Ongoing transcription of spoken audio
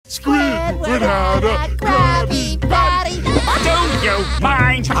Squidward had a Krabby Patty. Do you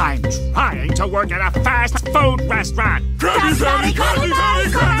mind? I'm trying to work at a fast food restaurant. Krabby Patty, Krabby Patty,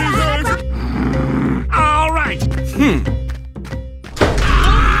 Krabby Patty. All right.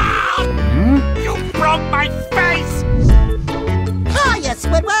 You broke my face. Hiya,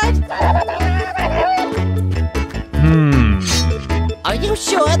 Squidward. Are you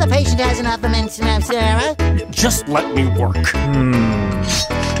sure the patient has enough immense Sarah? Just let me work.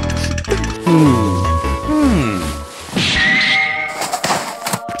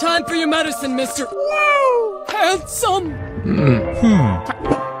 Time for your medicine, mister. Handsome.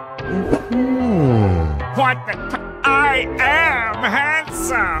 What the? I am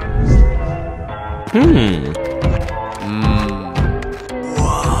handsome.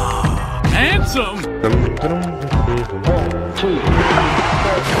 Handsome?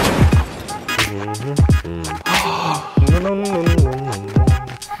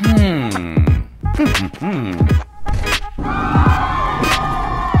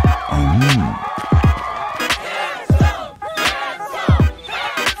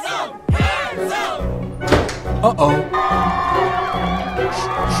 Uh-oh.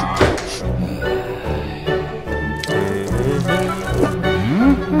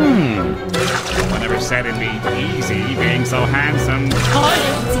 One never said it'd be easy being so handsome.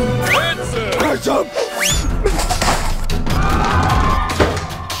 Handsome.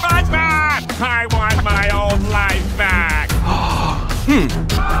 Spongebob! I want my old life back.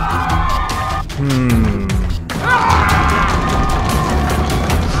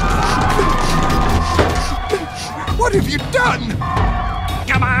 What have you done?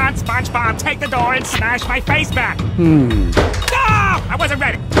 Come on, Spongebob, take the door and smash my face back. No! I wasn't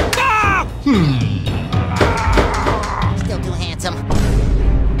ready. No! Still too handsome.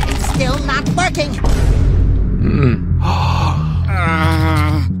 Still not working.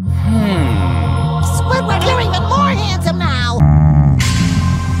 Squidward, you're even more handsome now.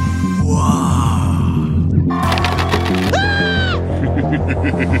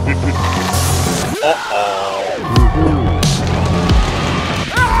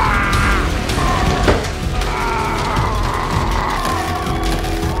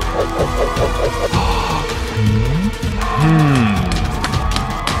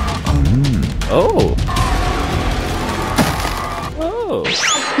 Oh.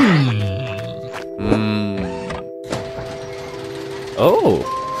 Oh.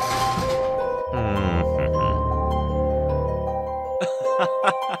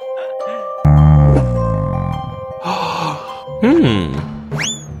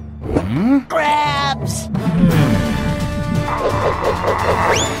 Grabs.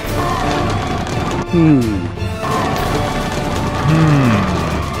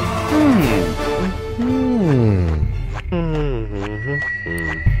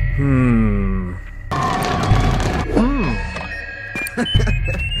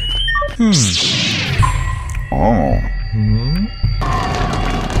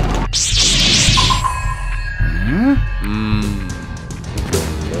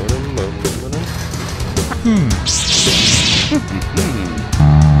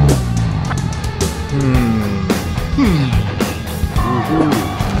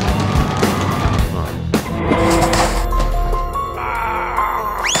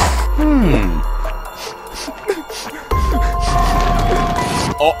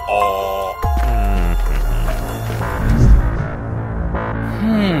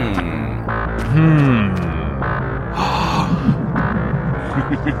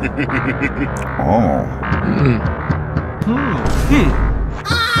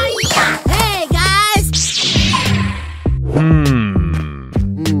 Hey, guys!